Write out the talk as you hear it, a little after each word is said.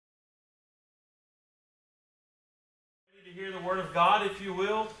You hear the Word of God, if you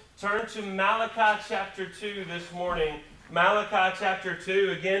will. Turn to Malachi chapter 2 this morning. Malachi chapter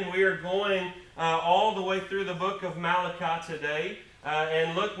 2. Again, we are going all the way through the book of Malachi today.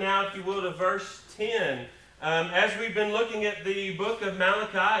 And look now, if you will, to verse 10. As we've been looking at the book of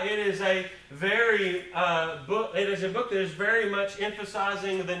Malachi, it is a book that is very much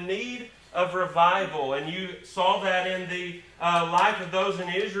emphasizing the need of revival. And you saw that in the life of those in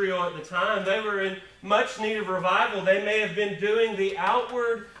Israel at the time. They were in much need of revival. They may have been doing the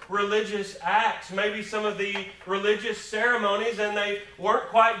outward religious acts, maybe some of the religious ceremonies, and they weren't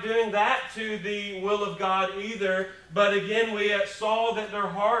quite doing that to the will of God either. But again, we saw that their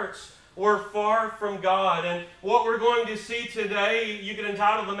hearts were far from God. And what we're going to see today, you can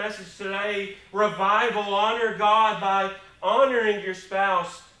entitle the message today, Revival. Honor God by honoring your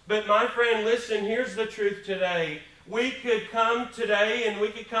spouse. But my friend, listen, here's the truth today. We could come today and we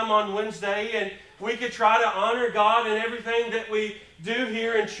could come on Wednesday and we could try to honor God in everything that we do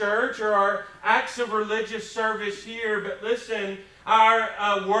here in church or our acts of religious service here. But listen,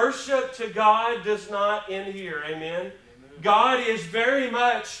 our worship to God does not end here. Amen? Amen. God is very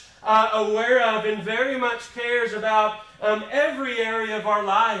much aware of and very much cares about every area of our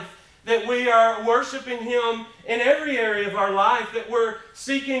life. That we are worshiping Him in every area of our life, that we're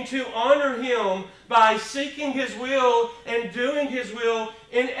seeking to honor Him by seeking His will and doing His will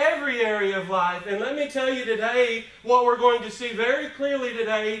in every area of life. And let me tell you today what we're going to see very clearly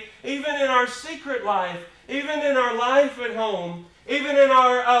today, even in our secret life, even in our life at home, even in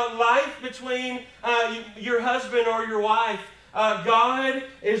our life between your husband or your wife. God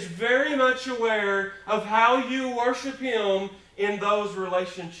is very much aware of how you worship Him in those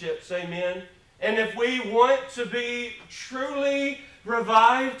relationships. Amen. And if we want to be truly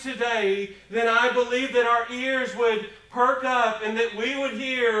revived today, then I believe that our ears would perk up and that we would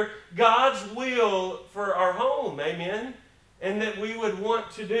hear God's will for our home. Amen. And that we would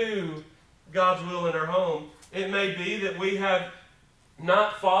want to do God's will in our home. It may be that we have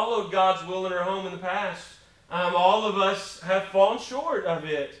not followed God's will in our home in the past. All of us have fallen short of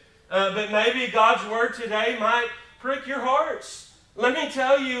it. But maybe God's Word today might prick your hearts. Let me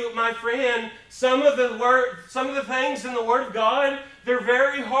tell you, my friend, some of the things in the Word of God, they're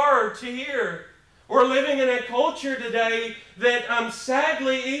very hard to hear. We're living in a culture today that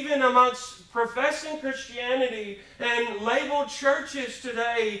sadly, even amongst professing Christianity and labeled churches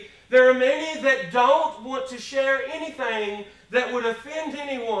today, there are many that don't want to share anything that would offend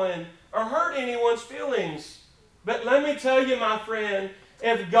anyone or hurt anyone's feelings. But let me tell you, my friend,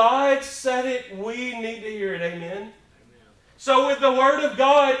 if God said it, we need to hear it. Amen? Amen. So with the Word of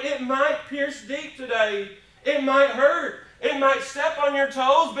God, it might pierce deep today. It might hurt. It might step on your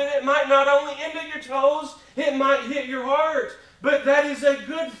toes, but it might not only end at your toes, it might hit your heart. But that is a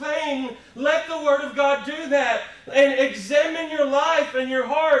good thing. Let the Word of God do that. And examine your life and your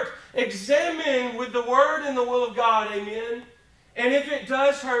heart. Examine with the Word and the will of God. Amen? And if it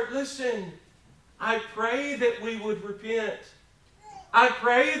does hurt, listen, I pray that we would repent. I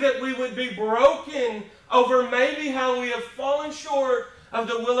pray that we would be broken over maybe how we have fallen short of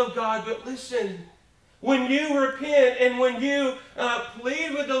the will of God. But listen, when you repent and when you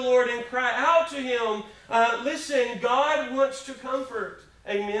plead with the Lord and cry out to Him, listen, God wants to comfort.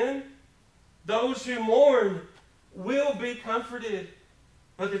 Amen? Those who mourn will be comforted.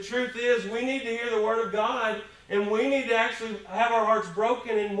 But the truth is, we need to hear the Word of God, and we need to actually have our hearts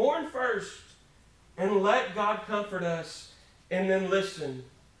broken and mourn first. And let God comfort us. And then listen.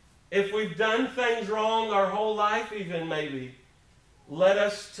 If we've done things wrong our whole life even maybe, let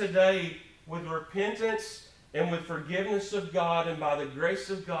us today with repentance and with forgiveness of God and by the grace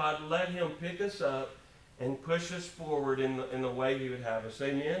of God, let Him pick us up and push us forward in the way He would have us.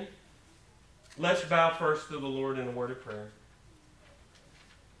 Amen? Let's bow first to the Lord in a word of prayer.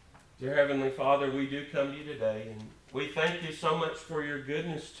 Dear Heavenly Father, we do come to You today, and we thank You so much for Your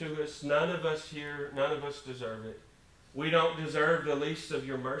goodness to us. None of us here, none of us deserve it. We don't deserve the least of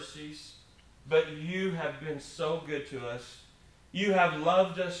Your mercies, but You have been so good to us. You have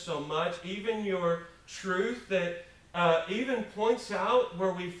loved us so much. Even Your truth that even points out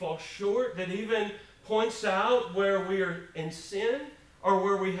where we fall short, that even points out where we are in sin or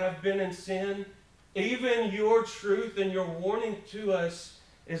where we have been in sin. Even Your truth and Your warning to us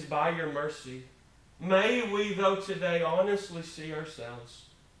is by Your mercy. May we, though, today honestly see ourselves.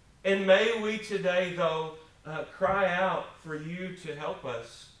 And may we today, though, cry out for You to help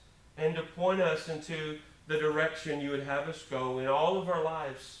us and to point us into the direction You would have us go in all of our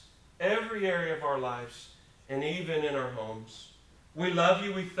lives, every area of our lives, and even in our homes. We love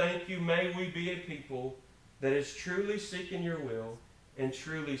You. We thank You. May we be a people that is truly seeking Your will and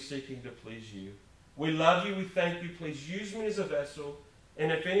truly seeking to please You. We love you. We thank you. Please use me as a vessel.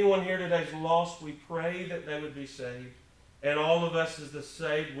 And if anyone here today is lost, we pray that they would be saved. And all of us as the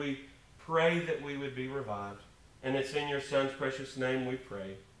saved, we pray that we would be revived. And it's in your Son's precious name we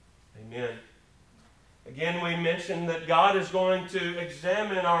pray. Amen. Again, we mentioned that God is going to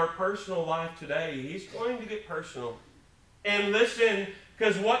examine our personal life today. He's going to get personal. And listen,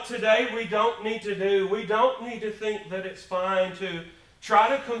 because what today we don't need to do, we don't need to think that it's fine to try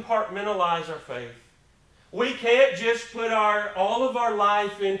to compartmentalize our faith. We can't just put all of our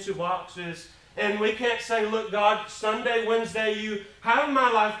life into boxes, and we can't say, look, God, Sunday, Wednesday, you have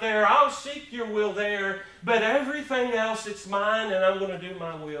my life there. I'll seek your will there, but everything else, it's mine, and I'm going to do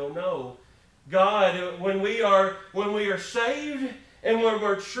my will. No. God, when we are saved and when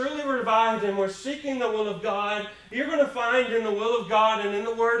we're truly revived and we're seeking the will of God, you're going to find in the will of God and in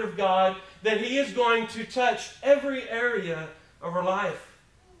the Word of God that He is going to touch every area of our life.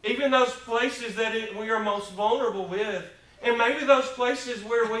 Even those places that we are most vulnerable with, and maybe those places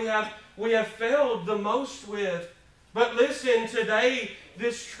where we have failed the most with. But listen, today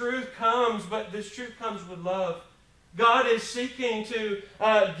this truth comes, but this truth comes with love. God is seeking to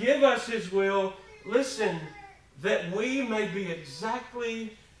give us His will, listen, that we may be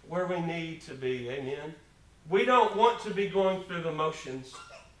exactly where we need to be. Amen. We don't want to be going through the motions.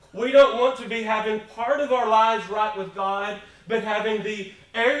 We don't want to be having part of our lives right with God, but having the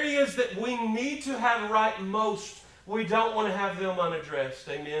areas that we need to have right most, we don't want to have them unaddressed.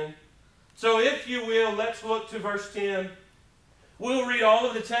 Amen. So if you will, let's look to verse 10. We'll read all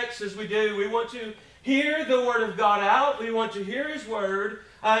of the text as we do. We want to hear the Word of God out. We want to hear His Word.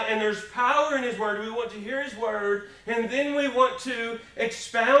 And there's power in His Word. We want to hear His Word. And then we want to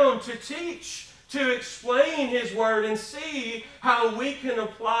expound, to teach, to explain His Word and see how we can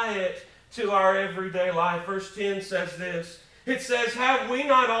apply it to our everyday life. Verse 10 says this. It says, have we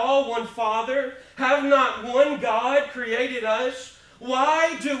not all one Father? Have not one God created us?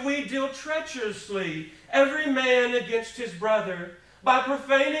 Why do we deal treacherously, every man against his brother, by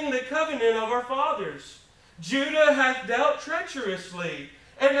profaning the covenant of our fathers? Judah hath dealt treacherously,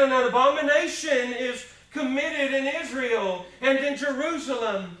 and an abomination is committed in Israel and in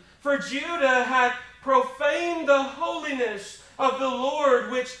Jerusalem. For Judah hath profaned the holiness of the Lord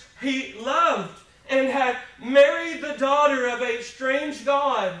which he loved, and hath married the daughter of a strange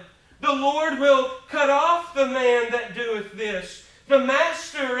god. The Lord will cut off the man that doeth this, the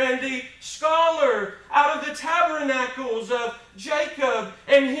master and the scholar, out of the tabernacles of Jacob,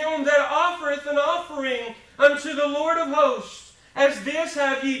 and him that offereth an offering unto the Lord of hosts. As this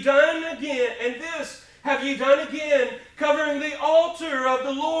have ye done again, and this have ye done again, covering the altar of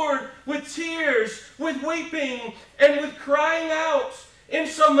the Lord with tears, with weeping, and with crying out,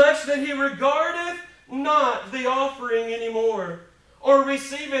 insomuch that he regardeth not the offering any more, or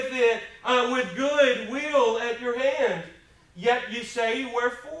receiveth it with good will at your hand. Yet ye say,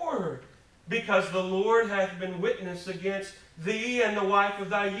 wherefore? Because the Lord hath been witness against thee and the wife of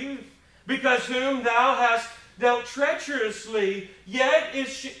thy youth, because whom thou hast dealt treacherously, yet is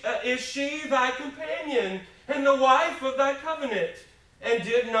she thy companion, and the wife of thy covenant. And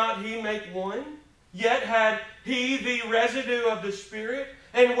did not he make one? Yet had he the residue of the Spirit,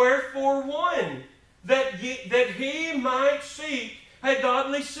 and wherefore one? That he might seek a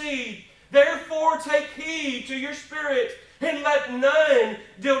godly seed. Therefore take heed to your spirit, and let none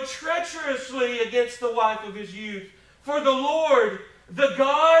deal treacherously against the wife of his youth. For the Lord, the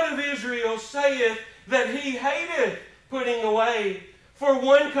God of Israel, saith that he hateth putting away. For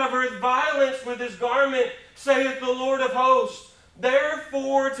one covereth violence with his garment, saith the Lord of hosts.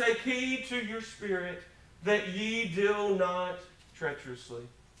 Therefore take heed to your spirit, that ye deal not treacherously.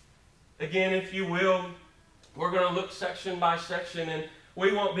 Again, if you will, we're going to look section by section, and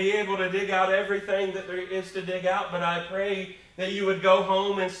we won't be able to dig out everything that there is to dig out, but I pray that you would go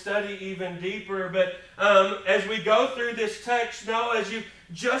home and study even deeper. But as we go through this text, now as you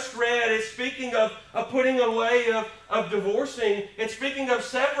just read, it's speaking of putting away, of divorcing. It's speaking of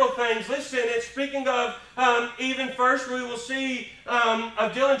several things. Listen, it's speaking of, even first we will see,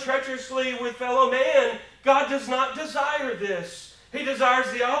 of dealing treacherously with fellow man. God does not desire this. He desires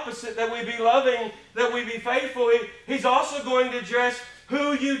the opposite, that we be loving, that we be faithful. He's also going to address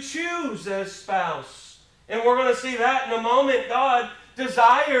who you choose as spouse. And we're going to see that in a moment. God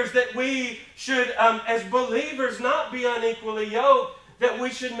desires that we should, as believers, not be unequally yoked, that we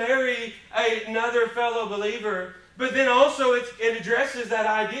should marry another fellow believer. But then also it addresses that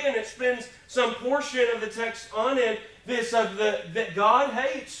idea, and it spends some portion of the text on it, that God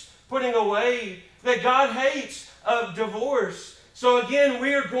hates putting away, that God hates divorce. So again,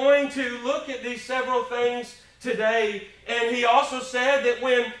 we are going to look at these several things today. And he also said that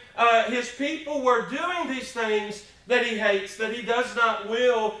when his people were doing these things that he hates, that he does not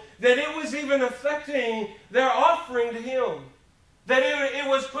will, that it was even affecting their offering to him. That it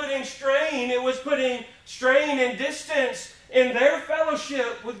was putting strain, and distance in their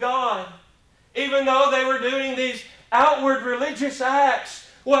fellowship with God. Even though they were doing these outward religious acts,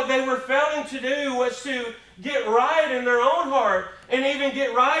 what they were failing to do was to get right in their own heart, and even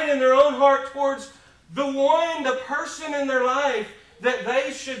get right in their own heart towards the person in their life that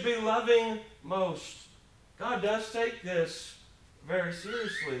they should be loving most. God does take this very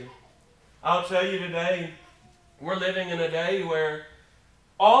seriously. I'll tell you today, we're living in a day where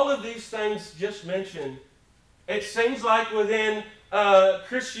all of these things just mentioned, it seems like within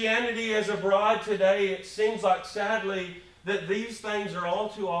Christianity as abroad today, it seems like sadly that these things are all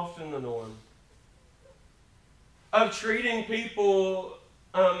too often the norm. Of treating people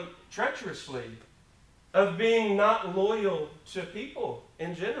treacherously, of being not loyal to people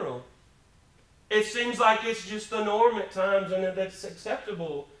in general. It seems like it's just the norm at times, and that it's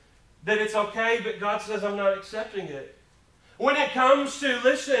acceptable, that it's okay, but God says, I'm not accepting it. When it comes to,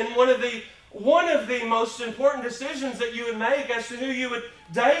 listen, one of the most important decisions that you would make as to who you would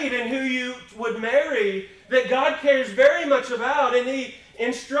date and who you would marry, that God cares very much about, and He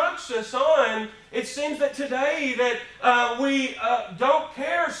instructs us on, it seems that today that we don't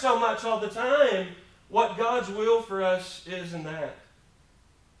care so much all the time what God's will for us is in that.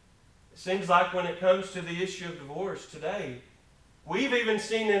 It seems like when it comes to the issue of divorce today, we've even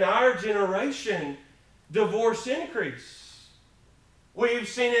seen in our generation divorce increase. We've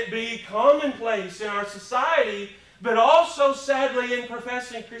seen it be commonplace in our society, but also sadly in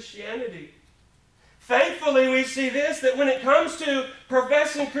professing Christianity. Thankfully, we see this, that when it comes to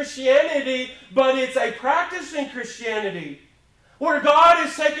professing Christianity, but it's a practicing Christianity, where God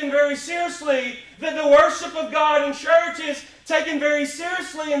is taken very seriously, that the worship of God in church is taken very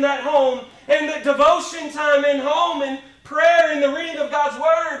seriously in that home, and that devotion time in home and prayer and the reading of God's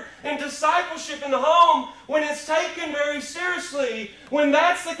Word and discipleship in the home, when it's taken very seriously, when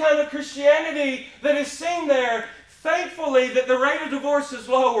that's the kind of Christianity that is seen there, thankfully that the rate of divorce is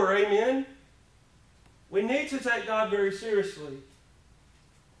lower. Amen? We need to take God very seriously.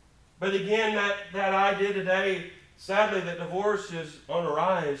 But again, that idea today, sadly, that divorce is on the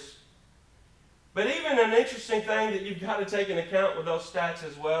rise. But even an interesting thing that you've got to take into account with those stats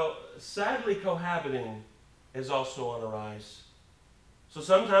as well, sadly, cohabiting is also on the rise. So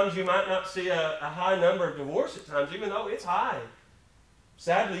sometimes you might not see a high number of divorce at times, even though it's high.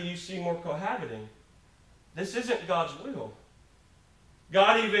 Sadly, you see more cohabiting. This isn't God's will.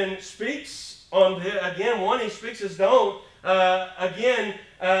 God even speaks on this. Again, one, He speaks as don't.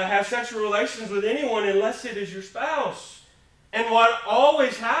 Have sexual relations with anyone unless it is your spouse. And what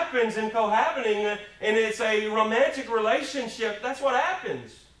always happens in cohabiting, and it's a romantic relationship, that's what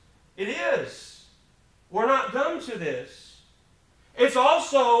happens. It is. We're not dumb to this. It's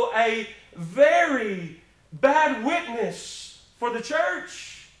also a very bad witness for the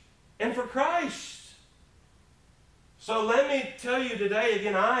church and for Christ. So let me tell you today,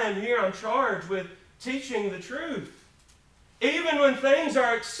 again, I am here, I'm charged with teaching the truth. Even when things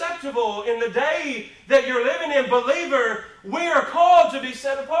are acceptable in the day that you're living in, believer, we are called to be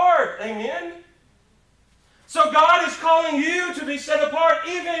set apart. Amen? So God is calling you to be set apart,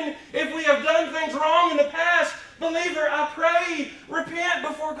 even if we have done things wrong in the past. Believer, I pray, repent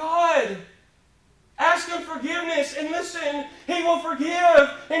before God. Ask Him forgiveness, and listen, He will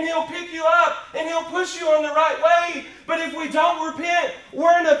forgive, and He'll pick you up, and He'll push you on the right way. But if we don't repent,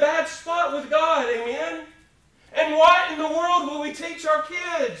 we're in a bad spot with God. Amen? And what in the world will we teach our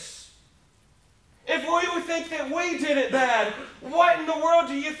kids? If we would think that we did it bad, what in the world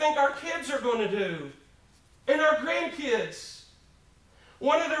do you think our kids are going to do? And our grandkids?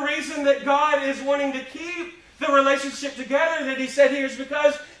 One of the reasons that God is wanting to keep the relationship together, that He said here, is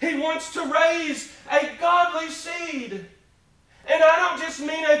because He wants to raise a godly seed. And I don't just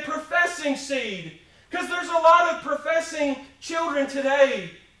mean a professing seed, because there's a lot of professing children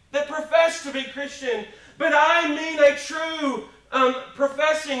today that profess to be Christian, but I mean a true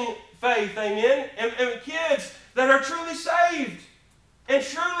professing faith, amen? And kids that are truly saved and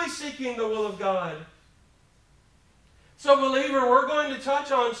truly seeking the will of God. So, believer, we're going to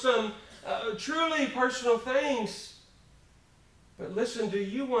touch on some truly personal things. But listen, do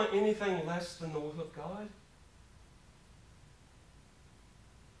you want anything less than the will of God?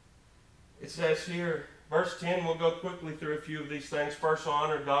 It says here, verse 10, we'll go quickly through a few of these things. First,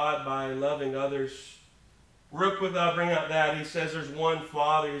 honor God by loving others. Real quick, I'll bring out that. He says there's one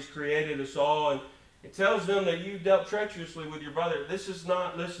Father who's created us all, and it tells them that you dealt treacherously with your brother. This is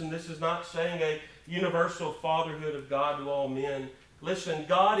not, listen, this is not saying universal fatherhood of God to all men. Listen,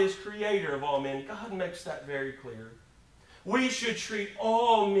 God is creator of all men. God makes that very clear. We should treat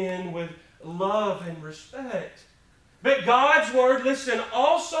all men with love and respect. But God's word, listen,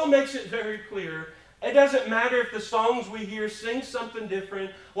 also makes it very clear. It doesn't matter if the songs we hear sing something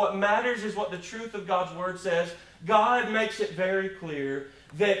different. What matters is what the truth of God's word says. God makes it very clear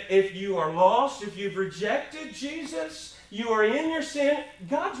that if you are lost, if you've rejected Jesus, you are in your sin.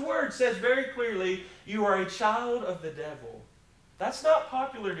 God's word says very clearly, you are a child of the devil. That's not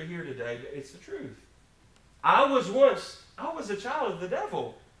popular to hear today, but it's the truth. I was a child of the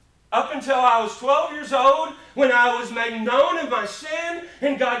devil. Up until I was 12 years old, when I was made known of my sin,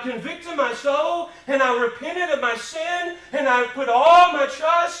 and God convicted my soul, and I repented of my sin, and I put all my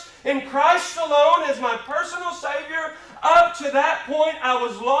trust in Christ alone as my personal Savior. Up to that point, I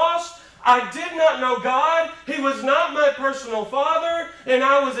was lost. I did not know God. He was not my personal Father, and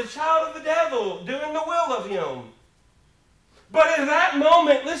I was a child of the devil, doing the will of Him. But at that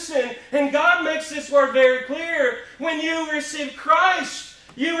moment, listen, and God makes this word very clear, when you receive Christ,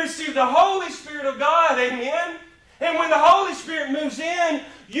 you receive the Holy Spirit of God, amen? And when the Holy Spirit moves in,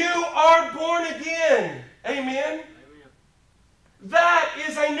 you are born again, amen? That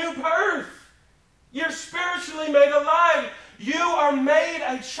is a new birth. You're spiritually made alive. You are made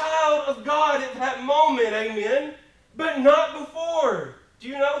a child of God at that moment, amen? But not before. Do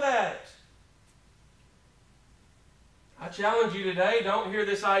you know that? I challenge you today, don't hear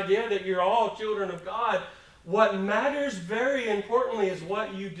this idea that you're all children of God. What matters very importantly is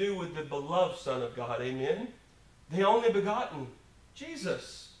what you do with the beloved Son of God, amen? The only begotten,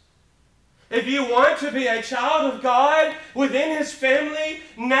 Jesus. If you want to be a child of God within His family,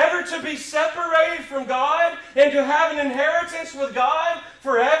 never to be separated from God, and to have an inheritance with God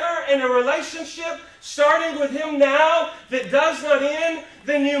forever, and a relationship starting with Him now that does not end,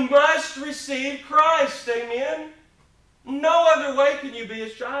 then you must receive Christ, amen? No other way can you be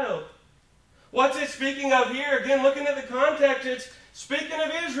His child. What's it speaking of here? Again, looking at the context, it's speaking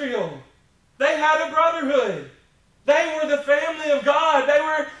of Israel. They had a brotherhood. They were the family of God. They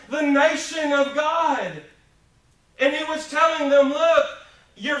were the nation of God. And He was telling them, look,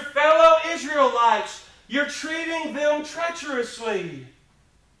 your fellow Israelites, you're treating them treacherously.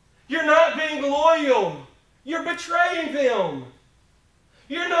 You're not being loyal. You're betraying them.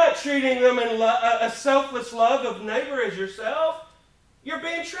 You're not treating them in a selfless love of neighbor as yourself. You're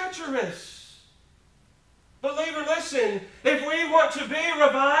being treacherous. Believer, listen, if we want to be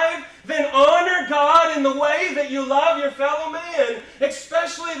revived, then honor God in the way that you love your fellow men,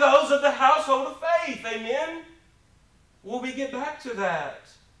 especially those of the household of faith. Amen? Will we get back to that?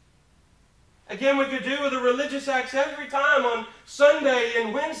 Again, we could do with the religious acts every time on Sunday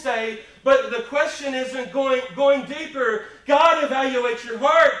and Wednesday, but the question isn't going deeper. God evaluates your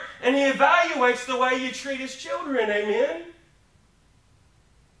heart, and He evaluates the way you treat His children. Amen?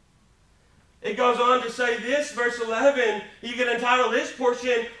 It goes on to say this, verse 11, you can entitle this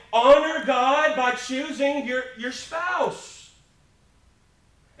portion, honor God by choosing your spouse.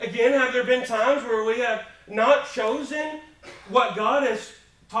 Again, have there been times where we have not chosen what God has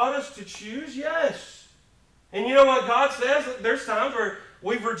taught us to choose? Yes. And you know what God says? There's times where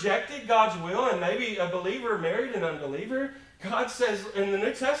we've rejected God's will, and maybe a believer married an unbeliever. God says in the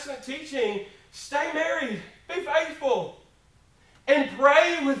New Testament teaching, stay married, be faithful. And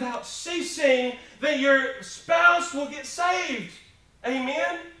pray without ceasing that your spouse will get saved.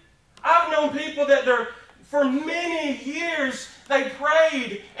 Amen? I've known people that for many years they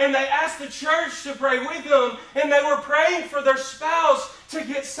prayed and they asked the church to pray with them, and they were praying for their spouse to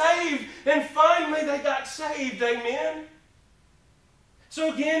get saved, and finally they got saved. Amen?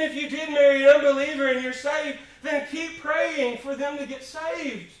 So again, if you did marry an unbeliever and you're saved, then keep praying for them to get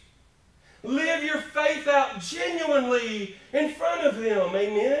saved. Live your faith out genuinely in front of them.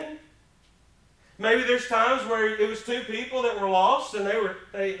 Amen? Maybe there's times where it was two people that were lost and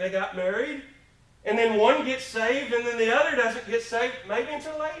they got married, and then one gets saved and then the other doesn't get saved maybe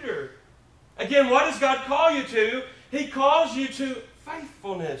until later. Again, what does God call you to? He calls you to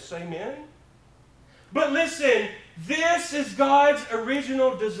faithfulness. Amen? But listen, this is God's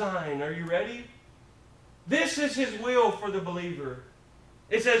original design. Are you ready? This is His will for the believer.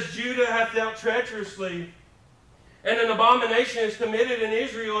 It says, Judah hath dealt treacherously, and an abomination is committed in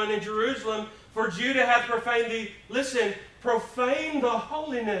Israel and in Jerusalem, for Judah hath profaned the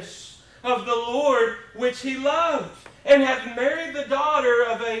holiness of the Lord which He loved, and hath married the daughter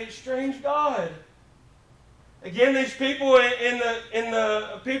of a strange god. Again, these people in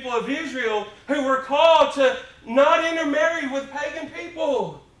the people of Israel who were called to not intermarry with pagan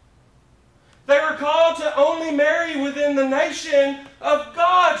people. They were called to only marry within the nation of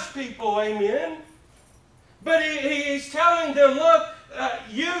God's people. Amen? But he's telling them, look,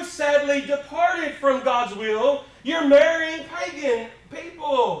 you've sadly departed from God's will. You're marrying pagan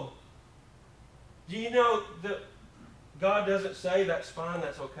people. Do you know that God doesn't say that's fine,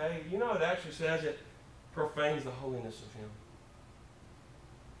 that's okay? You know it actually says it profanes the holiness of Him.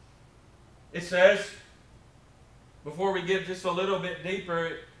 It says, before we get just a little bit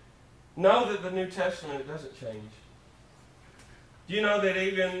deeper, know that the New Testament doesn't change. Do you know that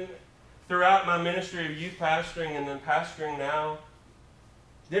even throughout my ministry of youth pastoring and then pastoring now,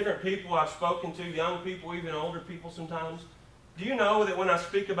 different people I've spoken to, young people, even older people sometimes, do you know that when I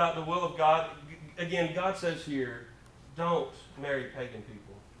speak about the will of God, again, God says here, don't marry pagan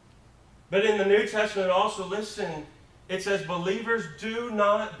people. But in the New Testament also, listen, it says, believers, do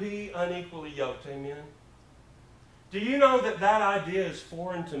not be unequally yoked. Amen? Do you know that that idea is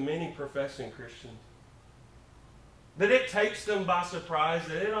foreign to many professing Christians? That it takes them by surprise,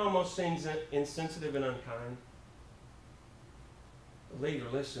 that it almost seems insensitive and unkind? Believer,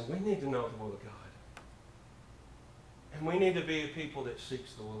 listen, we need to know the will of God. And we need to be a people that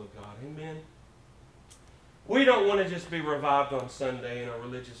seeks the will of God. Amen? We don't want to just be revived on Sunday in a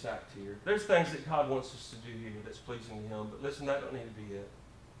religious act here. There's things that God wants us to do here that's pleasing to Him. But listen, that don't need to be it.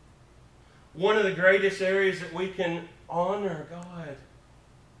 One of the greatest areas that we can honor God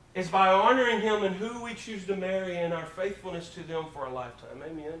is by honoring Him and who we choose to marry and our faithfulness to them for a lifetime.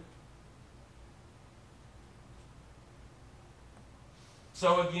 Amen?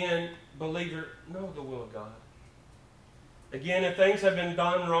 So again, believer, know the will of God. Again, if things have been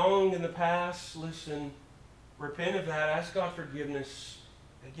done wrong in the past, listen, repent of that, ask God forgiveness.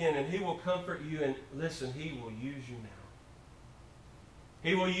 Again, and He will comfort you, and listen, He will use you now.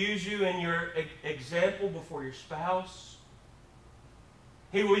 He will use you in your example before your spouse.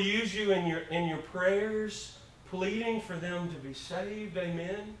 He will use you in your prayers, pleading for them to be saved.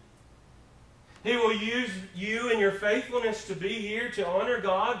 Amen. He will use you in your faithfulness to be here, to honor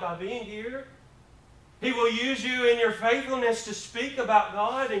God by being here. He will use you in your faithfulness to speak about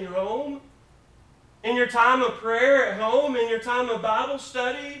God in your home, in your time of prayer at home, in your time of Bible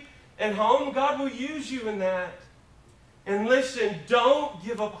study at home. God will use you in that. And listen, don't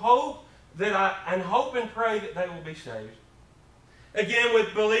give up hope and hope and pray that they will be saved. Again,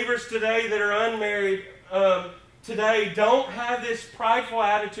 with believers today that are unmarried, today, don't have this prideful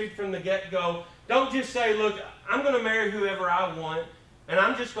attitude from the get-go. Don't just say, look, I'm going to marry whoever I want, and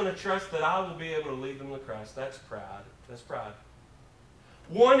I'm just going to trust that I will be able to lead them to Christ. That's pride. That's pride.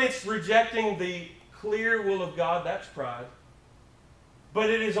 One, it's rejecting the clear will of God. That's pride. But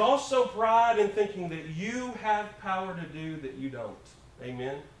it is also pride in thinking that you have power to do that you don't.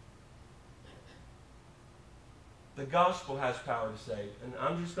 Amen? The gospel has power to save. And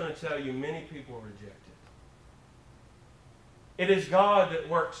I'm just going to tell you, many people reject it. It is God that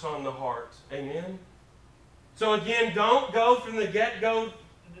works on the heart. Amen? So again, don't go from the get-go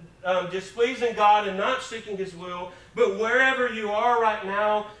displeasing God and not seeking His will. But wherever you are right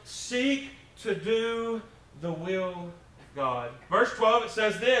now, seek to do the will of God. Verse 12, it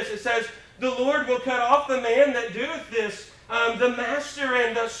says this. It says, the Lord will cut off the man that doeth this, the master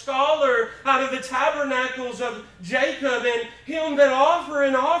and the scholar out of the tabernacles of Jacob, and him that offer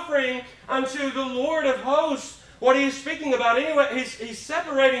an offering unto the Lord of hosts. What he is speaking about anyway, he's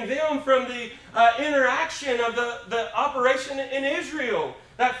separating them from the interaction of the operation in Israel.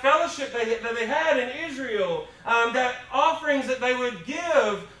 That fellowship that they had in Israel, that offerings that they would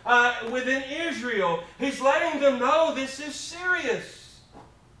give within Israel. He's letting them know this is serious.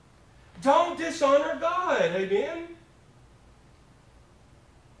 Don't dishonor God. Amen?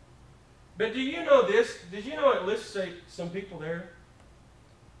 But do you know this? Did you know it lists some people there?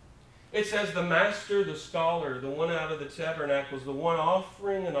 It says the master, the scholar, the one out of the tabernacles, the one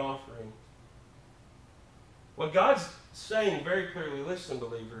offering an offering. What God's saying very clearly, listen,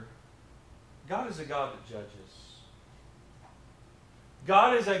 believer, God is a God that judges.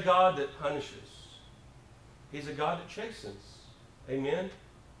 God is a God that punishes. He's a God that chastens. Amen?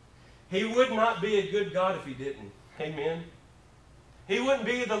 He would not be a good God if He didn't. Amen? He wouldn't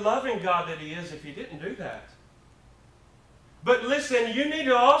be the loving God that He is if He didn't do that. But listen, you need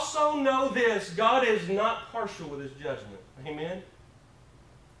to also know this. God is not partial with His judgment. Amen?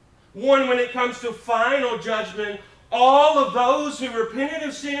 One, when it comes to final judgment, all of those who repented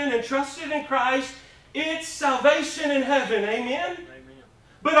of sin and trusted in Christ, it's salvation in heaven. Amen? Amen.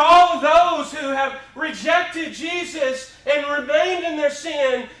 But all of those who have rejected Jesus and remained in their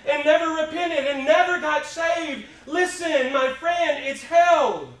sin and never repented and never got saved, listen, my friend, it's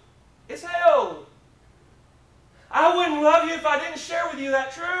hell. It's hell. I wouldn't love you if I didn't share with you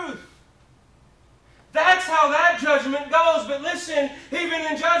that truth. That's how that judgment goes. But listen, even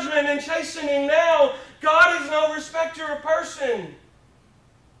in judgment and chastening now, God is no respecter of person.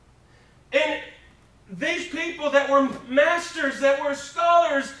 And these people that were masters, that were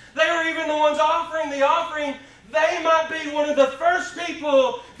scholars, they were even the ones offering the offering. They might be one of the first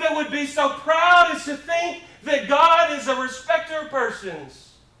people that would be so proud as to think that God is a respecter of persons.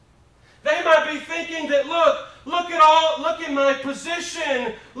 They might be thinking that, look at my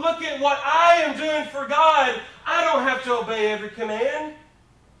position, look at what I am doing for God. I don't have to obey every command.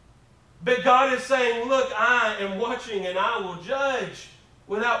 But God is saying, look, I am watching and I will judge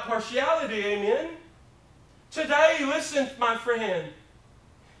without partiality. Amen? Today, listen, my friend.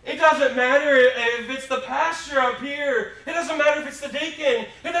 It doesn't matter if it's the pastor up here. It doesn't matter if it's the deacon.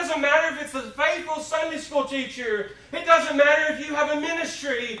 It doesn't matter if it's the faithful Sunday school teacher. It doesn't matter if you have a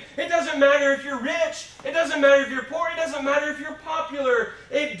ministry. It doesn't matter if you're rich. It doesn't matter if you're poor. It doesn't matter if you're popular.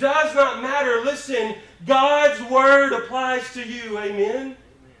 It does not matter. Listen, God's word applies to you. Amen?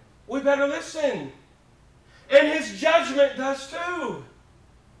 We better listen. And His judgment does too.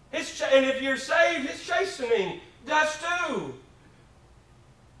 And if you're saved, His chastening does too.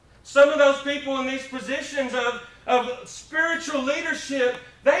 Some of those people in these positions of spiritual leadership,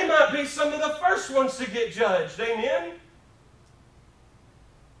 they might be some of the first ones to get judged. Amen?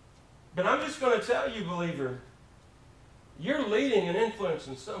 But I'm just going to tell you, believer, you're leading and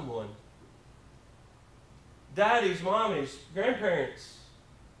influencing someone. Daddies, mommies, grandparents.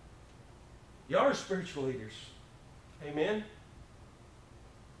 Y'all are spiritual leaders. Amen?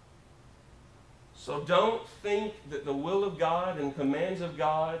 So don't think that the will of God and commands of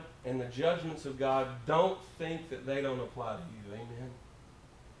God and the judgments of God, don't think that they don't apply to you. Amen?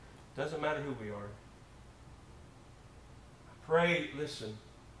 Doesn't matter who we are. I pray, listen,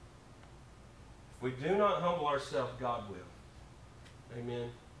 if we do not humble ourselves, God will. Amen?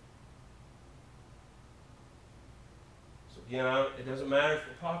 So again, it doesn't matter if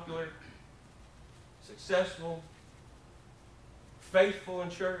we're popular, successful, faithful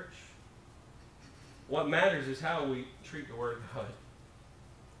in church. What matters is how we treat the Word of God.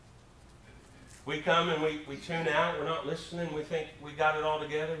 We come and we tune out. We're not listening. We think we got it all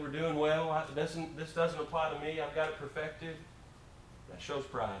together. We're doing well. This doesn't apply to me. I've got it perfected. That shows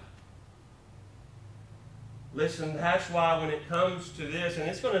pride. Listen, that's why when it comes to this, and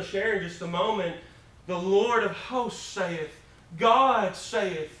it's going to share in just a moment, the Lord of hosts saith, God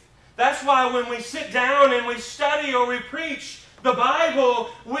saith. That's why when we sit down and we study or we preach the Bible,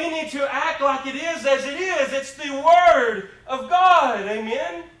 we need to act like it is as it is. It's the Word of God.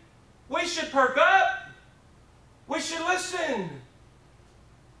 Amen? We should perk up. We should listen.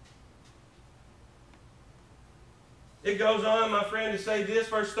 It goes on, my friend, to say this,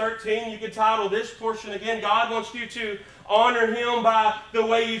 verse 13. You could title this portion again, God wants you to honor Him by the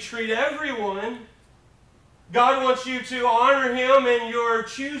way you treat everyone. God wants you to honor Him in your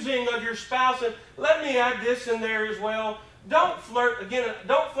choosing of your spouse. And let me add this in there as well. Don't flirt with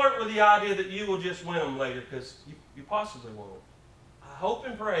the idea that you will just win them later, because you possibly won't. I hope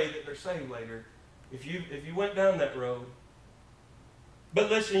and pray that they're saved later if you went down that road. But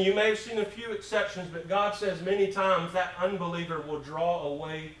listen, you may have seen a few exceptions, but God says many times that unbeliever will draw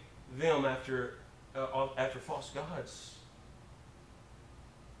away them after false gods.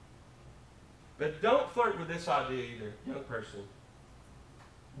 But don't flirt with this idea either, young person.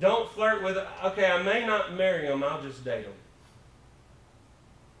 Don't flirt with, okay, I may not marry them, I'll just date them.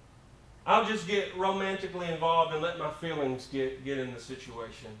 I'll just get romantically involved and let my feelings get in the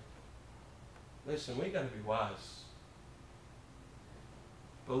situation. Listen, we got to be wise.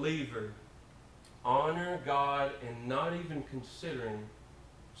 Believer, honor God and not even considering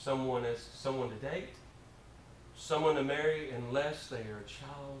someone as someone to date, someone to marry, unless they are a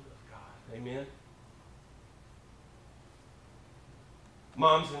child of God. Amen?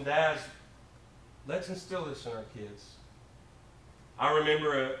 Moms and dads, let's instill this in our kids. I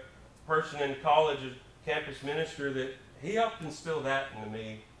remember a person in college, a campus minister, that he helped instill that into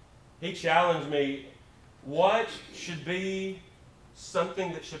me. He challenged me, what should be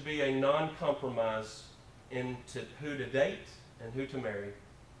something that should be a non-compromise into who to date and who to marry.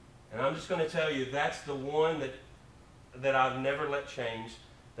 And I'm just going to tell you, that's the one that I've never let change.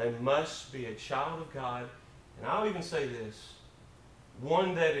 They must be a child of God. And I'll even say this,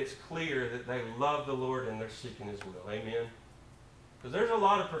 one that it's clear that they love the Lord and they're seeking His will. Amen? Because there's a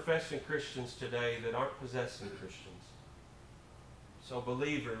lot of professing Christians today that aren't possessing Christians. So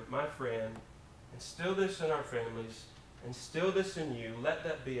believer, my friend, instill this in our families, instill this in you. Let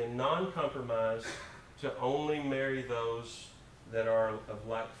that be a non-compromise to only marry those that are of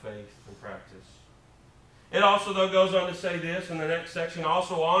like faith and practice. It also, though, goes on to say this in the next section,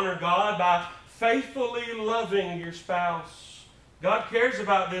 also honor God by faithfully loving your spouse. God cares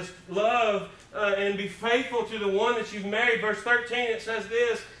about this love and be faithful to the one that you've married. Verse 13, it says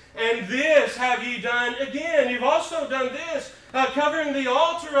this, and this have ye done again. You've also done this, covering the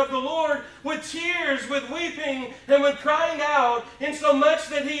altar of the Lord with tears, with weeping, and with crying out, insomuch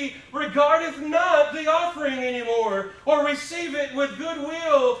that he regardeth not the offering anymore, or receive it with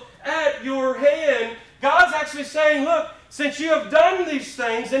goodwill at your hand. God's actually saying, look, since you have done these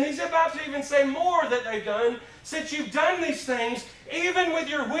things, and he's about to even say more that they've done, since you've done these things, even with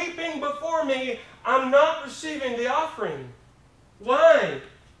your weeping before me, I'm not receiving the offering. Why?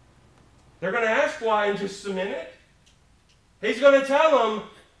 They're going to ask why in just a minute. He's going to tell them,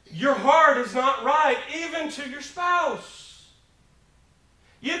 your heart is not right, even to your spouse.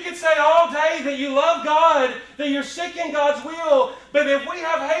 You could say all day that you love God, that you're seeking God's will, but if we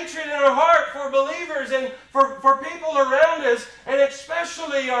have hatred in our heart for believers and for people around us, and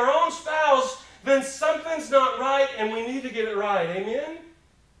especially our own spouse, then something's not right and we need to get it right. Amen?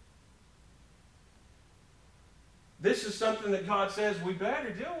 This is something that God says we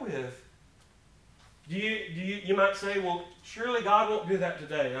better deal with. You might say, well, surely God won't do that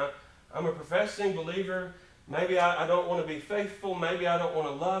today. I'm a professing believer. Maybe I don't want to be faithful. Maybe I don't want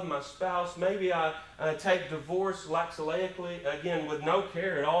to love my spouse. Maybe I take divorce laxalaically, again, with no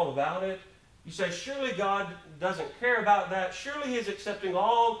care at all about it. You say, surely God doesn't care about that. Surely He's accepting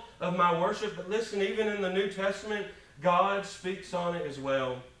all of my worship. But listen, even in the New Testament, God speaks on it as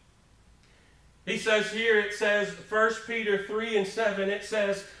well. He says here, it says, 1 Peter 3 and 7, it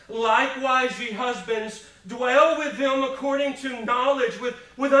says, likewise, ye husbands, dwell with them according to knowledge,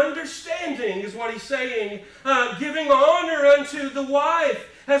 with understanding, is what he's saying, giving honor unto the wife,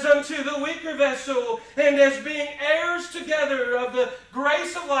 as unto the weaker vessel, and as being heirs together of the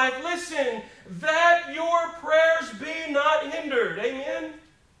grace of life. Listen, that your prayers be not hindered. Amen?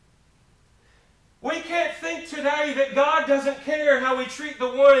 We can't think today that God doesn't care how we treat the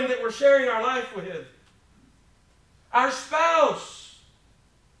one that we're sharing our life with. Our spouse.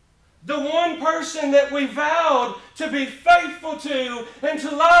 The one person that we vowed to be faithful to and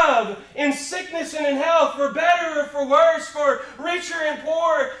to love in sickness and in health, for better or for worse, for richer and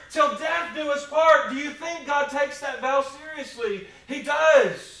poor, till death do us part. Do you think God takes that vow seriously? He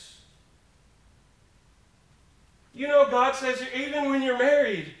does. You know, God says even when you're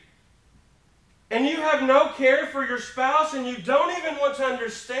married, and you have no care for your spouse, and you don't even want to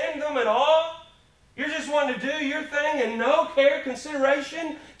understand them at all, you're just wanting to do your thing and no care,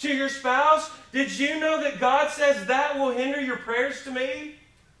 consideration to your spouse, did you know that God says that will hinder your prayers to me?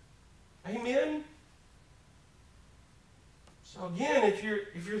 Amen? So again, if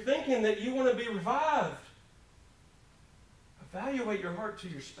you're thinking that you want to be revived, evaluate your heart to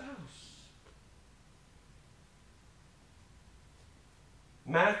your spouse.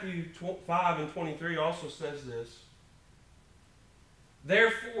 Matthew 5 and 23 also says this.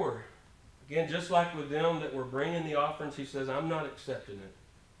 Therefore, again, just like with them that were bringing the offerings, he says, I'm not accepting it.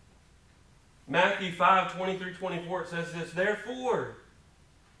 Matthew 5, 23-24, it says this, therefore,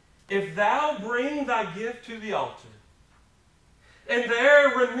 if thou bring thy gift to the altar, and there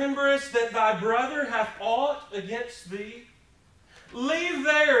rememberest that thy brother hath aught against thee, leave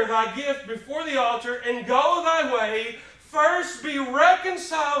there thy gift before the altar, and go thy way. First be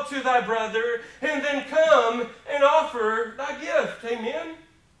reconciled to thy brother, and then come and offer thy gift. Amen?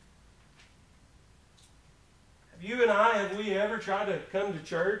 You and I, have we ever tried to come to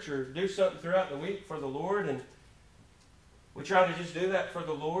church or do something throughout the week for the Lord, and we try to just do that for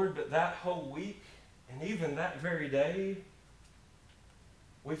the Lord, but that whole week, and even that very day,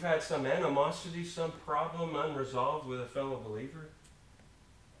 we've had some animosity, some problem unresolved with a fellow believer.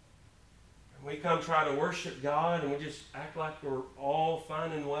 We come try to worship God, and we just act like we're all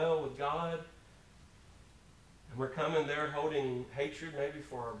fine and well with God. And we're coming there holding hatred maybe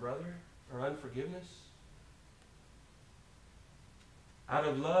for our brother or unforgiveness. Out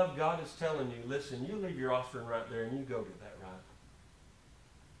of love, God is telling you, listen, you leave your offering right there and you go get that right.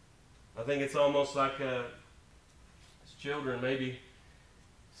 I think it's almost like as children, maybe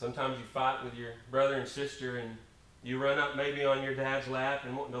sometimes you fight with your brother and sister, and you run up maybe on your dad's lap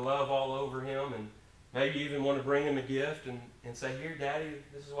and wanting to love all over him, and maybe you even want to bring him a gift and say, here, Daddy,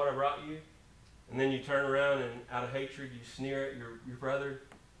 this is what I brought you. And then you turn around and out of hatred you sneer at your brother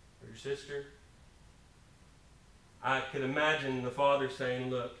or your sister. I could imagine the father saying,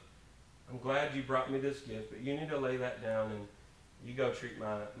 look, I'm glad you brought me this gift, but you need to lay that down and you go treat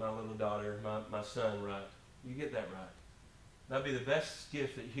my little daughter, my son right. You get that right. That'd be the best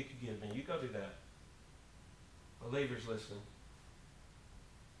gift that you could give me. You go do that. Believers, listen.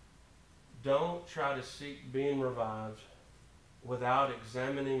 Don't try to seek being revived without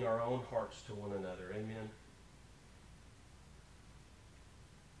examining our own hearts to one another. Amen.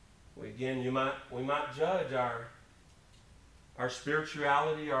 We might judge our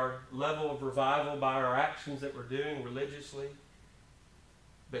spirituality, our level of revival by our actions that we're doing religiously.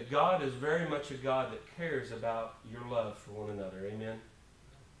 But God is very much a God that cares about your love for one another. Amen?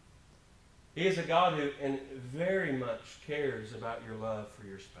 He is a God who very much cares about your love for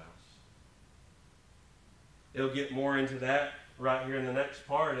your spouse. He'll get more into that right here in the next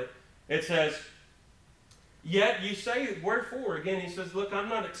part. It says, yet you say, wherefore? Again, he says, look, I'm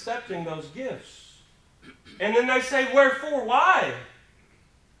not accepting those gifts. And then they say, wherefore? Why?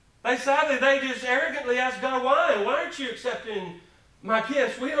 They just arrogantly ask God, why? Why aren't you accepting my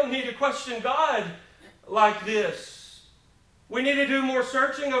gifts? We don't need to question God like this. We need to do more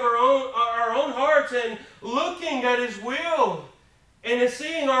searching of our own hearts and looking at His will and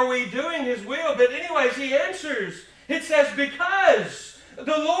seeing, are we doing His will? But anyways, He answers. It says, because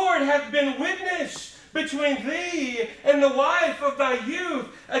the Lord hath been witness between thee and the wife of thy youth,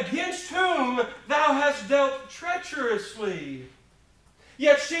 against whom thou hast dealt treacherously.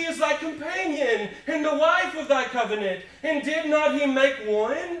 Yet she is thy companion and the wife of thy covenant. And did not He make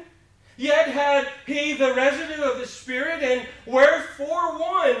one? Yet had He the residue of the Spirit, and wherefore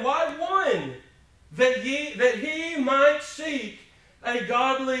one? Why one? That He might seek a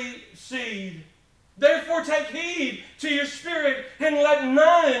godly seed. Therefore take heed to your spirit, and let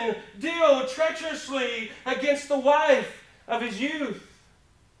none deal treacherously against the wife of his youth.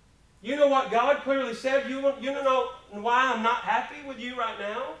 You know what God clearly said? You want to know why I'm not happy with you right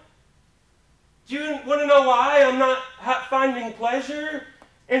now? Do you want to know why I'm not finding pleasure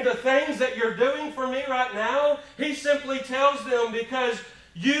in the things that you're doing for me right now? He simply tells them, because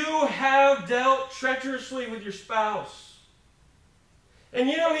you have dealt treacherously with your spouse. And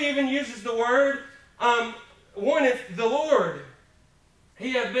you know, he even uses the word, one is the Lord.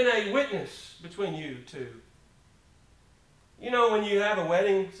 He hath been a witness between you two. You know, when you have a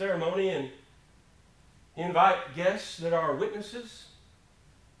wedding ceremony and you invite guests that are witnesses.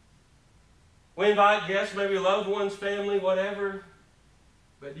 We invite guests, maybe loved ones, family, whatever.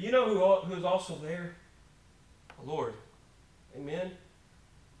 But do you know who's also there? The Lord. Amen.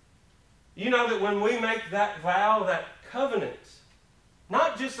 You know that when we make that vow, that covenant,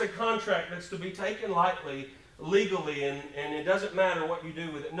 not just a contract that's to be taken lightly, legally, and it doesn't matter what you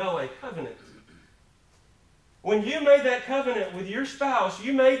do with it. No, a covenant. When you made that covenant with your spouse,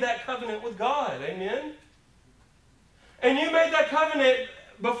 you made that covenant with God. Amen? And you made that covenant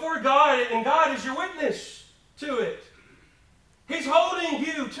before God, and God is your witness to it. He's holding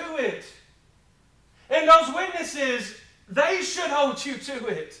you to it. And those witnesses, they should hold you to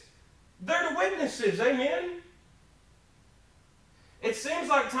it. They're the witnesses. Amen? It seems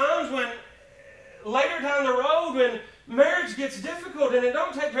like times when, later down the road, when marriage gets difficult and it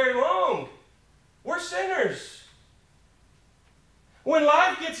don't take very long, we're sinners. When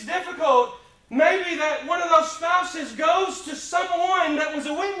life gets difficult, maybe that one of those spouses goes to someone that was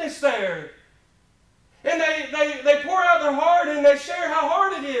a witness there. And they pour out their heart and they share how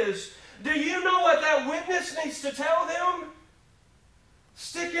hard it is. Do you know what that witness needs to tell them?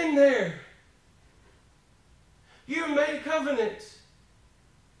 Stick in there. You made a covenant.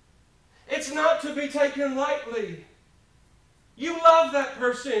 It's not to be taken lightly. You love that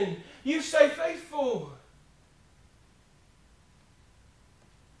person. You stay faithful.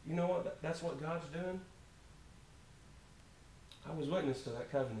 You know what? That's what God's doing. I was witness to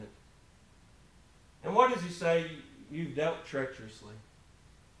that covenant. And what does He say? You've dealt treacherously.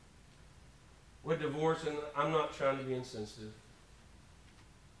 With divorce, and I'm not trying to be insensitive.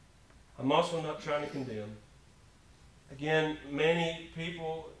 I'm also not trying to condemn. Again, many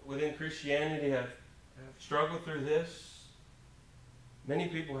people within Christianity have struggled through this. Many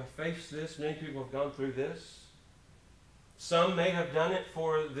people have faced this. Many people have gone through this. Some may have done it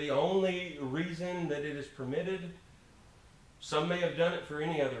for the only reason that it is permitted. Some may have done it for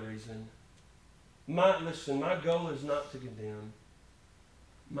any other reason. Listen, my goal is not to condemn.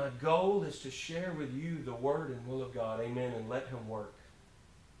 My goal is to share with you the Word and will of God. Amen. And let Him work.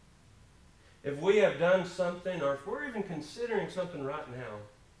 If we have done something, or if we're even considering something right now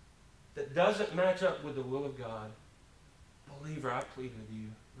that doesn't match up with the will of God, believer, I plead with you,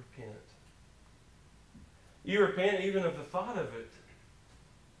 repent. You repent even of the thought of it.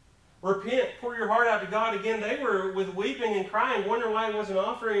 Repent, pour your heart out to God. Again, they were with weeping and crying, wondering why He wasn't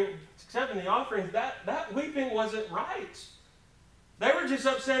accepting the offerings. That weeping wasn't right. They were just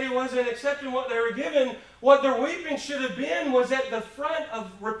upset He wasn't accepting what they were given. What their weeping should have been was at the front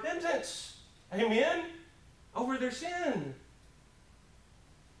of repentance. Amen? Over their sin.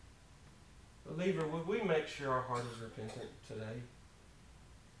 Believer, would we make sure our heart is repentant today?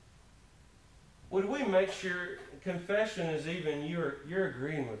 would we make sure confession is even you're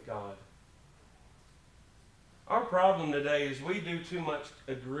agreeing with God? Our problem today is we do too much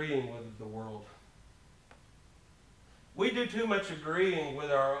agreeing with the world. We do too much agreeing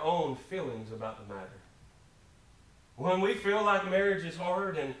with our own feelings about the matter. When we feel like marriage is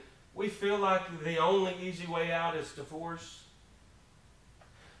hard and we feel like the only easy way out is divorce,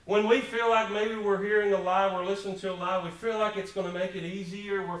 when we feel like maybe we're hearing a lie, we're listening to a lie, we feel like it's going to make it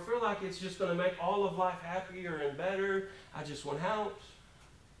easier, we feel like it's just going to make all of life happier and better, I just want out.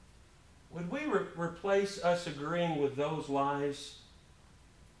 Would we replace us agreeing with those lies?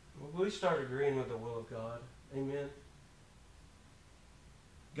 Would we start agreeing with the will of God? Amen.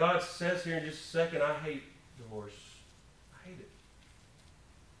 God says here in just a second, I hate divorce. I hate it.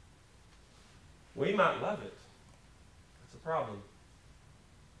 We might love it. That's a problem.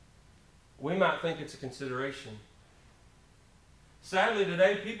 We might think it's a consideration. Sadly,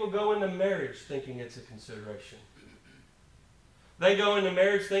 today, people go into marriage thinking it's a consideration. They go into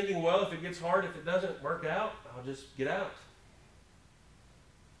marriage thinking, well, if it gets hard, if it doesn't work out, I'll just get out.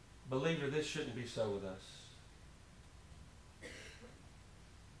 Believer, this shouldn't be so with us.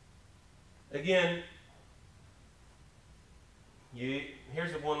 Again,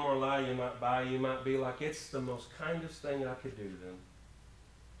 here's one more lie you might buy. You might be like, it's the most kindest thing I could do to them.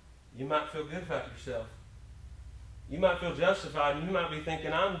 You might feel good about yourself. You might feel justified, and you might be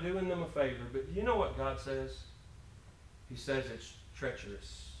thinking, I'm doing them a favor. But you know what God says? He says it's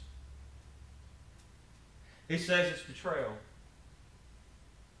treacherous. He says it's betrayal.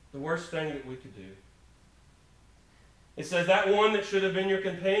 The worst thing that we could do. It says that one that should have been your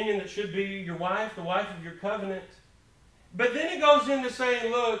companion, that should be your wife, the wife of your covenant. But then he goes into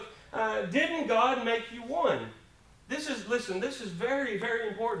saying, look, didn't God make you one? Listen, this is very, very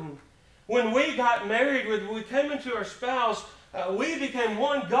important. When we got married, when we came into our spouse, we became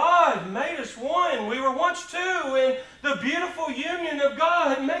one. God made us one. We were once two in the beautiful union of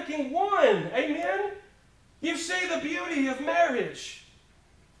God making one. Amen? You see the beauty of marriage.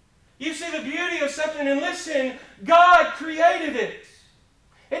 You see the beauty of something, and listen, God created it.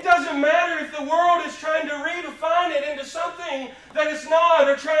 It doesn't matter if the world is trying to redefine it into something that it's not,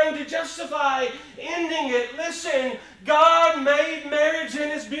 or trying to justify ending it. Listen, God made marriage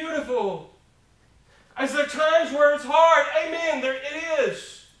and it's beautiful. Is there times where it's hard? Amen, it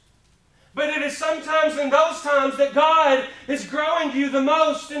is. But it is sometimes in those times that God is growing you the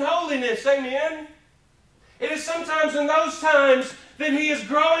most in holiness. Amen. It is sometimes in those times that He is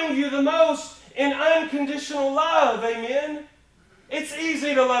growing you the most in unconditional love. Amen. It's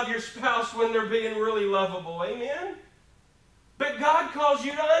easy to love your spouse when they're being really lovable. Amen. But God calls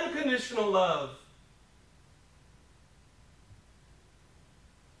you to unconditional love.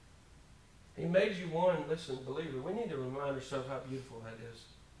 He made you one. Listen, believer, we need to remind ourselves how beautiful that is.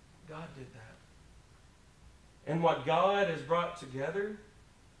 God did that. And what God has brought together,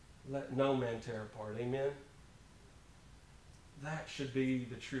 let no man tear apart. Amen. That should be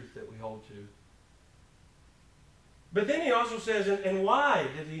the truth that we hold to. But then he also says, and why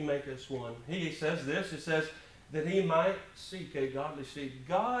did He make us one? He says this, it says that He might seek a godly seed.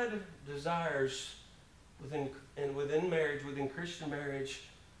 God desires within marriage, within Christian marriage,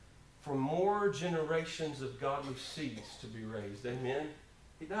 for more generations of godly seeds to be raised. Amen?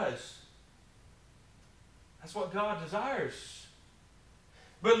 He does. That's what God desires.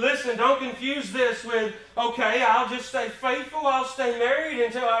 But listen, don't confuse this with, okay, I'll just stay faithful, I'll stay married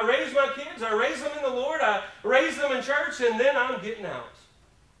until I raise my kids, I raise them in the Lord, I raise them in church, and then I'm getting out.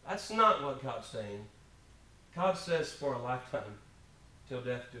 That's not what God's saying. God says for a lifetime, till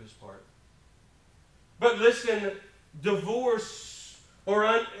death do us part. But listen, divorce or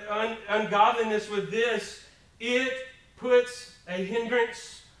ungodliness with this, it puts a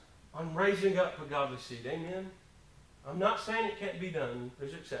hindrance on raising up a godly seed. Amen? I'm not saying it can't be done.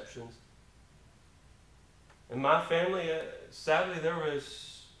 There's exceptions. In my family, sadly, there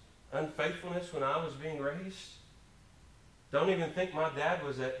was unfaithfulness when I was being raised. Don't even think my dad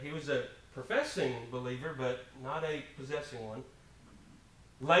he was a professing believer, but not a possessing one.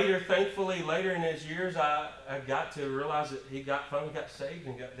 Later, thankfully, later in his years, I got to realize that he finally got saved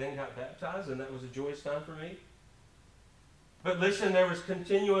and then got baptized, and that was a joyous time for me. But listen, there was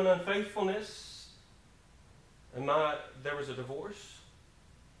continuing unfaithfulness. And there was a divorce.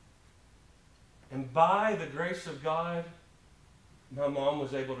 And by the grace of God, my mom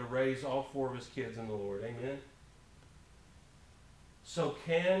was able to raise all 4 of his kids in the Lord. Amen? So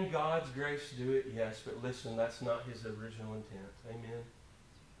can God's grace do it? Yes, but listen, that's not His original intent. Amen?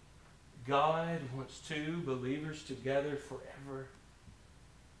 God wants 2 believers together forever.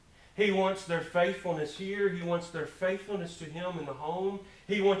 He wants their faithfulness here. He wants their faithfulness to Him in the home.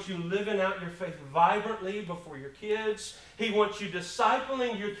 He wants you living out your faith vibrantly before your kids. He wants you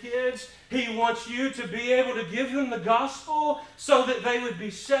discipling your kids. He wants you to be able to give them the gospel so that they would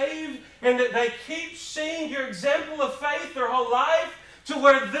be saved and that they keep seeing your example of faith their whole life to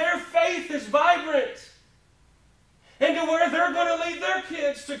where their faith is vibrant and to where they're going to lead their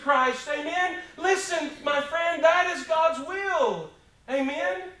kids to Christ. Amen? Listen, my friend, that is God's will.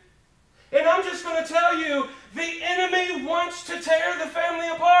 Amen? And I'm just going to tell you, the enemy wants to tear the family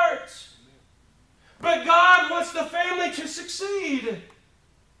apart. But God wants the family to succeed.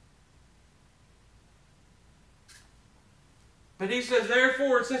 But he says,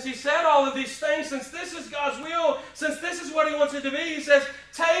 therefore, since he said all of these things, since this is God's will, since this is what he wants it to be, he says,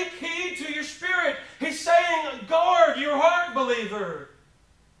 take heed to your spirit. He's saying, guard your heart, believer.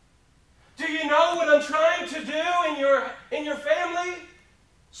 Do you know what I'm trying to do in your family?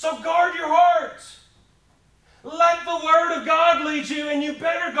 So guard your heart. Let the Word of God lead you, and you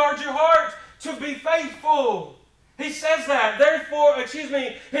better guard your heart to be faithful. He says that. Therefore,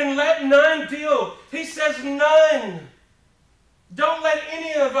 and let none deal. He says none. Don't let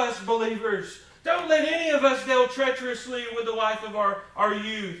any of us believers, don't let any of us deal treacherously with the wife of our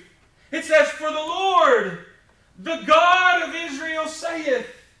youth. It says, for the Lord, the God of Israel saith.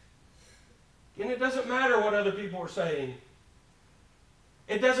 And it doesn't matter what other people are saying.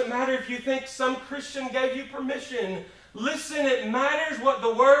 It doesn't matter if you think some Christian gave you permission. Listen, it matters what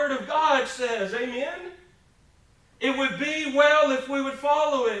the Word of God says. Amen? It would be well if we would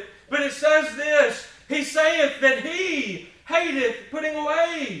follow it. But it says this, he saith that he hateth putting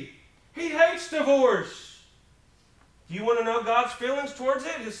away. He hates divorce. Do you want to know God's feelings towards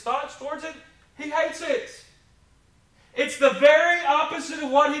it, His thoughts towards it? He hates it. It's the very opposite of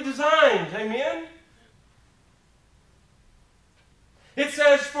what He designed. Amen? It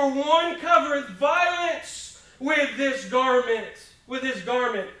says, for one covereth violence with his garment.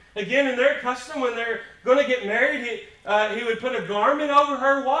 Again, in their custom, when they're going to get married, he would put a garment over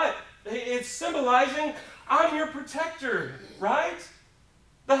her. What? It's symbolizing, I'm your protector, right?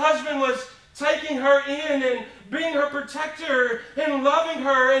 The husband was taking her in and being her protector and loving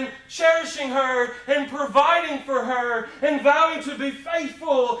her and cherishing her and providing for her and vowing to be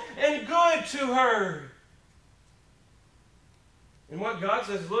faithful and good to her. And what God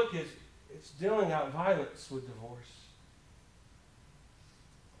says, look, it's dealing out violence with divorce.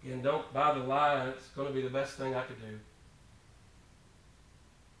 Again, don't buy the lie, it's going to be the best thing I could do.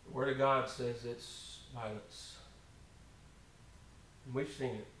 The Word of God says it's violence. And we've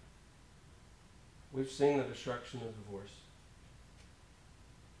seen it. We've seen the destruction of divorce.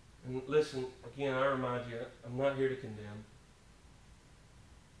 And listen, again, I remind you, I'm not here to condemn.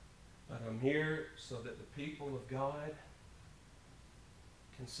 But I'm here so that the people of God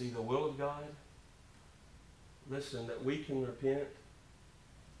can see the will of God. Listen, that we can repent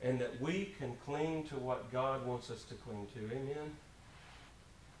and that we can cling to what God wants us to cling to. Amen?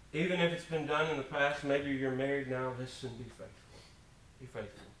 Even if it's been done in the past, maybe you're married now, listen, be faithful. Be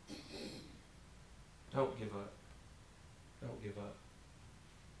faithful. Don't give up. Don't give up.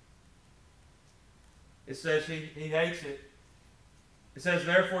 It says he hates it. It says,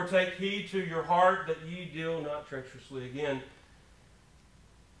 therefore take heed to your heart that ye deal not treacherously. Again,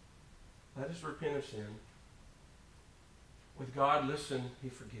 let us repent of sin. With God, listen, He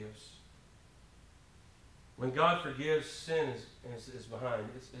forgives. When God forgives, sin is behind.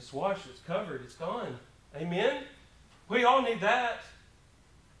 It's washed, it's covered, it's gone. Amen? We all need that.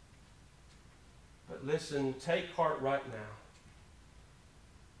 But listen, take heart right now.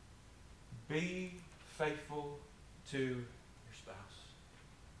 Be faithful to your spouse.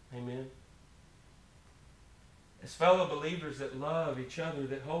 Amen? As fellow believers that love each other,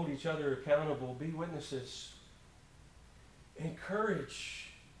 that hold each other accountable, be witnesses. Encourage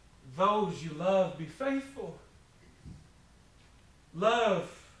those you love. Be faithful. Love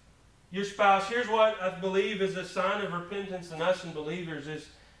your spouse. Here's what I believe is a sign of repentance in us and believers is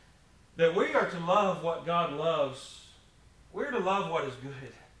that we are to love what God loves. We're to love what is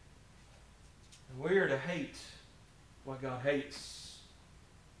good. And we are to hate what God hates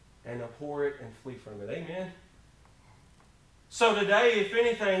and abhor it and flee from it. Amen? So today, if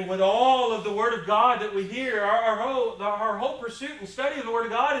anything, with all of the Word of God that we hear, our whole pursuit and study of the Word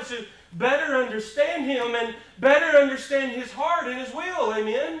of God is to better understand Him and better understand His heart and His will.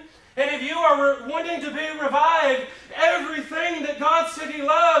 Amen? And if you are wanting to be revived, everything that God said He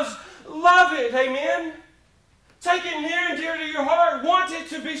loves, love it. Amen? Take it near and dear to your heart. Want it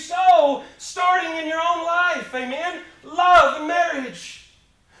to be so, starting in your own life. Amen? Love marriage.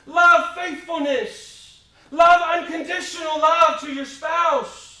 Love faithfulness. Love unconditional love to your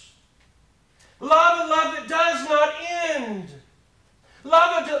spouse. Love a love that does not end.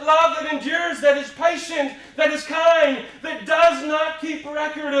 Love that endures, that is patient, that is kind, that does not keep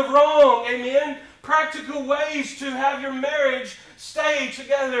record of wrong. Amen? Practical ways to have your marriage stay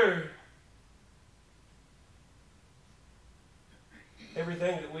together.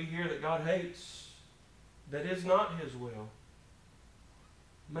 Everything that we hear that God hates, that is not His will,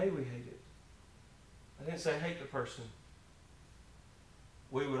 may we hate it. I didn't say hate the person.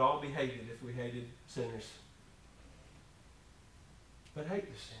 We would all be hated if we hated sinners. But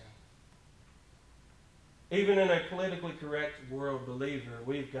hate the sin. Even in a politically correct world, believer,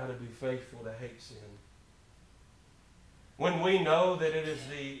 we've got to be faithful to hate sin. When we know that it is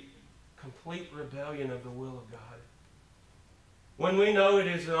the complete rebellion of the will of God. When we know it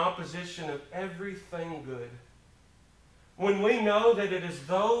is an opposition of everything good. When we know that it is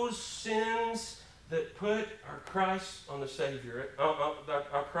those sins that put our Christ on the Savior,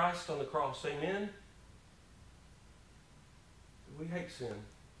 our Christ on the cross. Amen? We hate sin.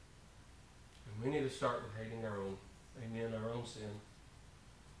 And we need to start with hating our own. Amen, our own sin.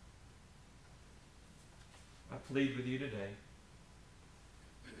 I plead with you today.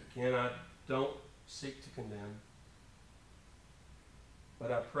 Again, I don't seek to condemn.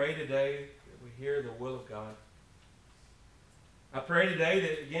 But I pray today that we hear the will of God. I pray today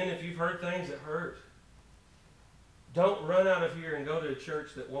that, again, if you've heard things that hurt, don't run out of here and go to a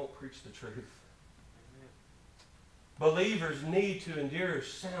church that won't preach the truth. Amen. Believers need to endure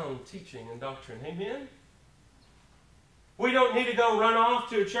sound teaching and doctrine. Amen? We don't need to go run off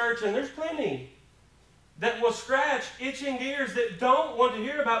to a church, and there's plenty that will scratch itching ears that don't want to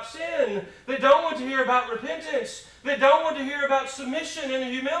hear about sin, that don't want to hear about repentance, that don't want to hear about submission and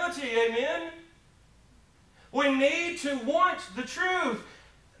humility. Amen? We need to want the truth.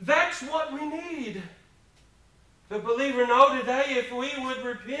 That's what we need. The believer, know today, if we would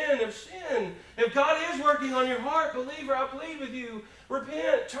repent of sin, if God is working on your heart, believer, I plead with you,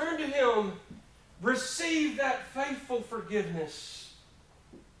 repent, turn to Him, receive that faithful forgiveness,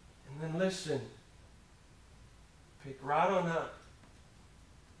 and then listen, pick right on up,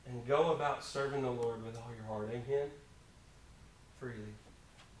 and go about serving the Lord with all your heart. Amen? Freely.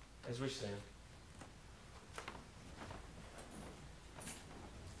 As we stand.